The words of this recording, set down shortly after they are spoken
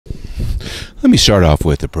Let me start off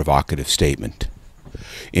with a provocative statement.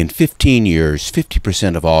 In 15 years,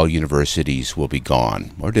 50% of all universities will be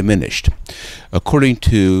gone or diminished. According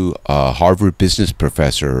to Harvard business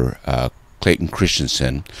professor Clayton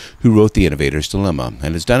Christensen, who wrote The Innovator's Dilemma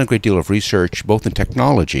and has done a great deal of research both in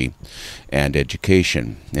technology and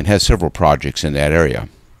education and has several projects in that area.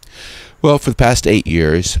 Well, for the past 8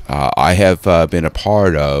 years, I have been a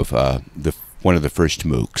part of one of the first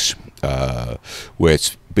MOOCs, where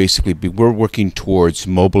it's basically we're working towards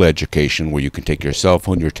mobile education, where you can take your cell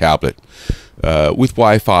phone, your tablet, with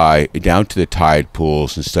Wi-Fi down to the tide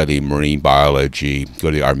pools and study marine biology, go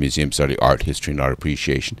to the art museum, study art history and art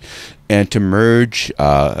appreciation, and to merge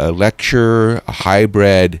a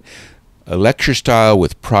hybrid lecture style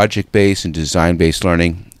with project-based and design-based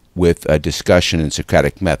learning with a discussion and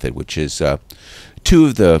Socratic method, which is two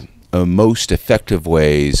of the most effective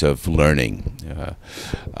ways of learning.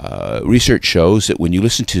 Research shows that when you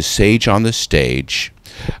listen to Sage on the Stage,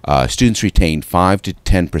 students retain 5 to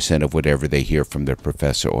 10% of whatever they hear from their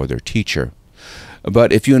professor or their teacher.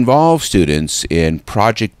 But if you involve students in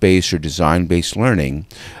project-based or design-based learning,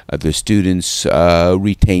 the students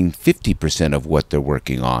retain 50% of what they're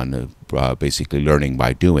working on, basically learning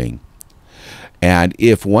by doing. And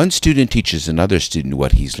if one student teaches another student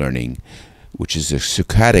what he's learning, which is a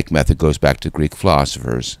Socratic method, goes back to Greek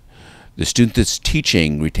philosophers, the student that's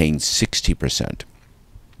teaching retains 60%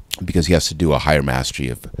 because he has to do a higher mastery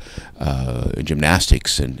of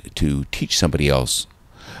gymnastics and to teach somebody else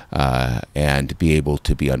and be able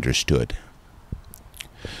to be understood.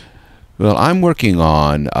 Well, I'm working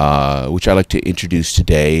on, which I'd like to introduce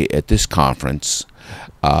today at this conference,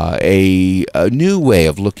 a new way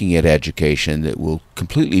of looking at education that will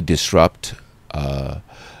completely disrupt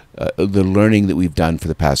the learning that we've done for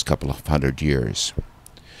the past couple of hundred years.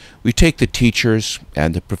 We take the teachers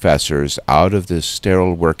and the professors out of the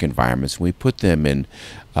sterile work environments and we put them in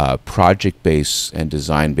project-based and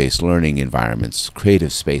design-based learning environments,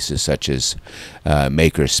 creative spaces such as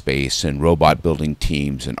maker space and robot building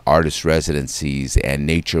teams and artist residencies and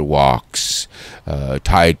nature walks,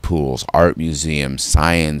 tide pools, art museums,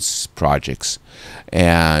 science projects,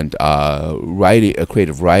 and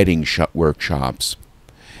creative writing workshops.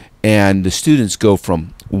 And the students go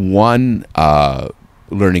from one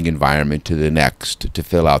learning environment to the next to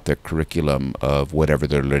fill out their curriculum of whatever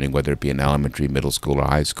they're learning, whether it be in elementary, middle school, or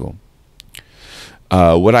high school.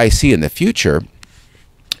 What I see in the future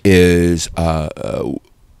is a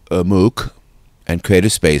MOOC and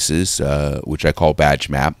creative spaces, which I call Badge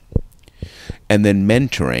Map, and then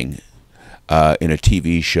mentoring in a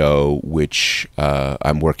TV show which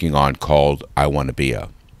I'm working on called I Want to Be A.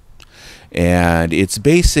 And it's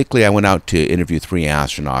basically, I went out to interview 3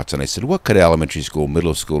 astronauts and I said, what could elementary school,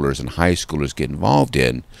 middle schoolers, and high schoolers get involved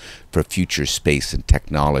in for future space and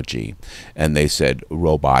technology? And they said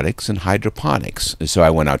robotics and hydroponics. And so I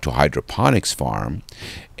went out to a hydroponics farm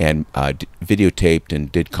and videotaped and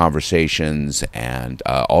did conversations and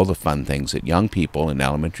all the fun things that young people in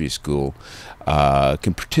elementary school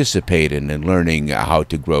can participate in learning how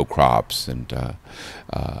to grow crops. And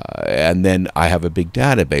then I have a big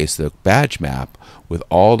database, the Badge Map, with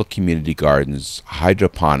all the community gardens,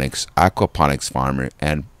 hydroponics, aquaponics farmer,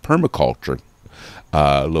 and permaculture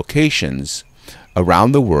locations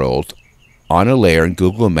around the world on a layer in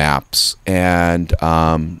Google Maps. And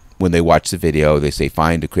when they watch the video, they say,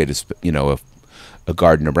 find a creative, a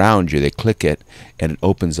garden around you. They click it, and it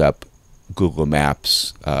opens up Google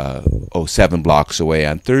Maps. 7 blocks away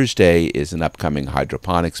on Thursday is an upcoming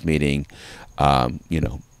hydroponics meeting.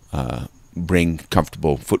 Bring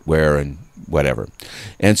comfortable footwear and whatever.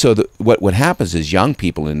 And so what happens is young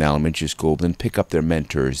people in elementary school then pick up their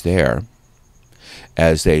mentors there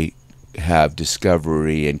as they have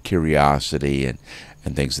discovery and curiosity and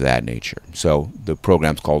things of that nature. So the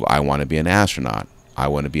program's called I Want to Be an Astronaut. I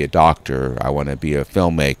want to be a doctor. I want to be a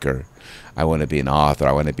filmmaker. I want to be an author.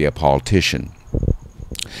 I want to be a politician.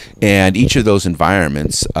 And each of those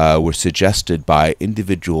environments were suggested by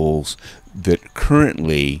individuals that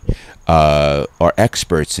currently are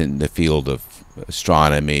experts in the field of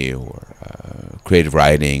astronomy or creative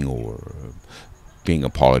writing or being a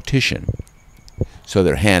politician. So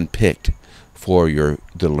they're hand-picked for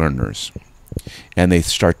the learners. And they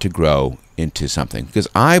start to grow into something. Because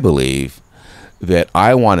I believe that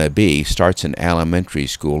I Want to Be starts in elementary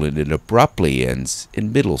school and it abruptly ends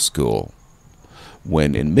in middle school.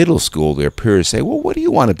 When in middle school, their peers say, well, what do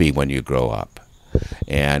you want to be when you grow up?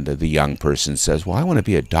 And the young person says, well, I want to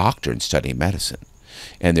be a doctor and study medicine.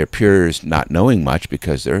 And their peers, not knowing much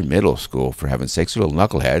because they're in middle school, for heaven's sakes, little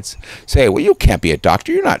knuckleheads, say, well, you can't be a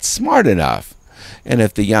doctor. You're not smart enough. And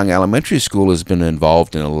if the young elementary school has been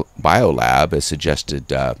involved in a biolab, as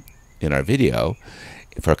suggested in our video,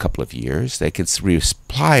 for a couple of years, they can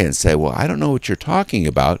reply and say, well, I don't know what you're talking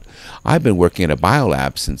about. I've been working in a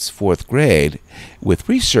biolab since 4th grade with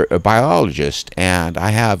a biologist, and I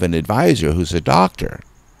have an advisor who's a doctor.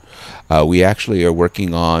 We actually are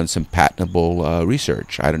working on some patentable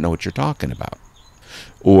research. I don't know what you're talking about.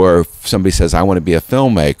 Or if somebody says, I want to be a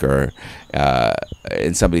filmmaker,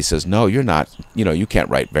 and somebody says, no, you're not, you can't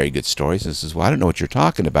write very good stories. And says, well, I don't know what you're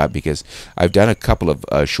talking about because I've done a couple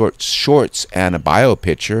of shorts and a bio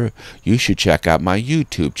picture. You should check out my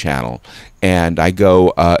YouTube channel. And I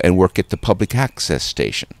go and work at the public access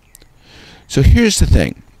station. So here's the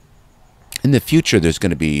thing. In the future, there's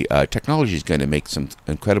going to be, technology is going to make some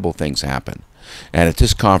incredible things happen. And at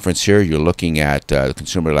this conference here, you're looking at the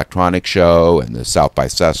Consumer Electronics Show and the South by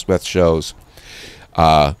Southwest shows.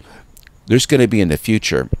 There's going to be in the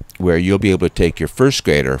future where you'll be able to take your 1st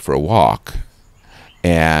grader for a walk.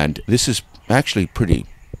 And this is actually pretty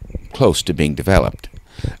close to being developed.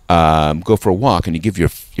 Go for a walk and you give your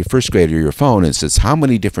 1st grader your phone and it says, how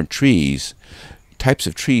many different types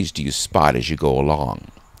of trees do you spot as you go along?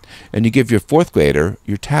 And you give your 4th grader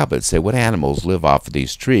your tablet, say what animals live off of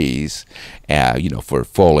these trees, for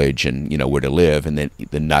foliage and, where to live, and then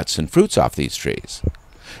the nuts and fruits off these trees.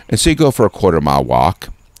 And so you go for a 1/4-mile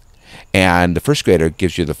walk, and the 1st grader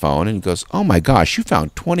gives you the phone and goes, oh my gosh, you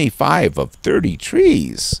found 25 of 30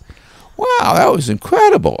 trees. Wow, that was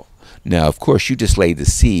incredible. Now, of course, you just laid the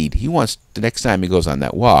seed. He wants, the next time he goes on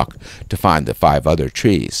that walk, to find the 5 other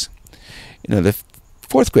trees. The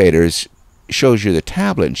 4th graders shows you the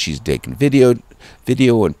tablet, and she's taking video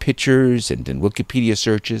and pictures and Wikipedia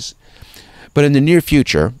searches. But in the near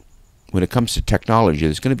future, when it comes to technology,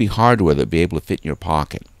 there's going to be hardware that'll be able to fit in your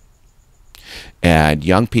pocket. And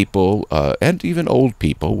young people and even old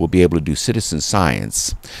people will be able to do citizen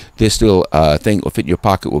science. This little thing will fit in your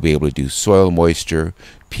pocket will be able to do soil moisture,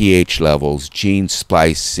 pH levels, gene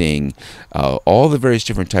splicing, all the various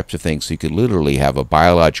different types of things. So you could literally have a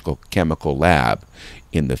biological chemical lab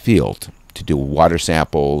in the field to do water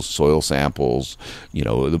samples, soil samples,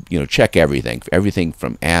 check everything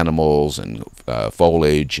from animals and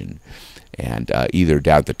foliage and either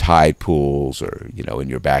down the tide pools or in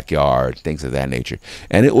your backyard, things of that nature.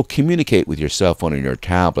 And it will communicate with your cell phone and your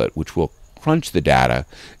tablet, which will crunch the data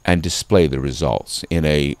and display the results in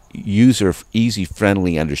a easy,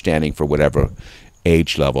 friendly understanding for whatever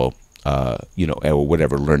age level, or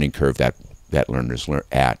whatever learning curve that learners learn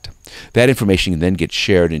at. That information then gets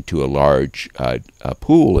shared into a large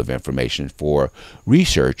pool of information for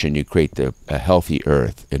research, and you create a healthy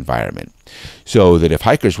earth environment. So that if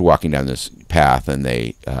hikers were walking down this path and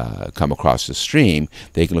they come across a stream,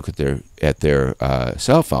 they can look at their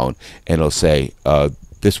cell phone and it'll say,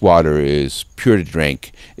 this water is pure to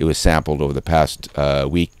drink. It was sampled over the past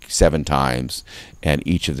week 7 times, and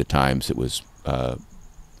each of the times it was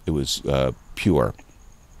pure.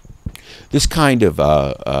 This kind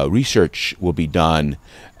of research will be done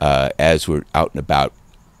as we're out and about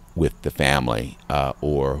with the family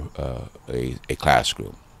or a class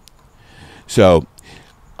group. So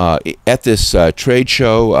at this trade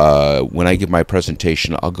show, when I give my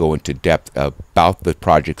presentation, I'll go into depth about the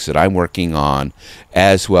projects that I'm working on,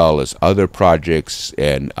 as well as other projects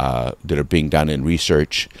and that are being done in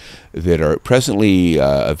research that are presently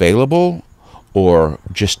available or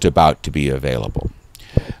just about to be available.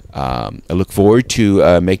 I look forward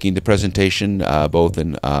to making the presentation both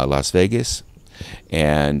in Las Vegas,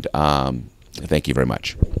 and thank you very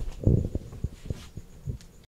much.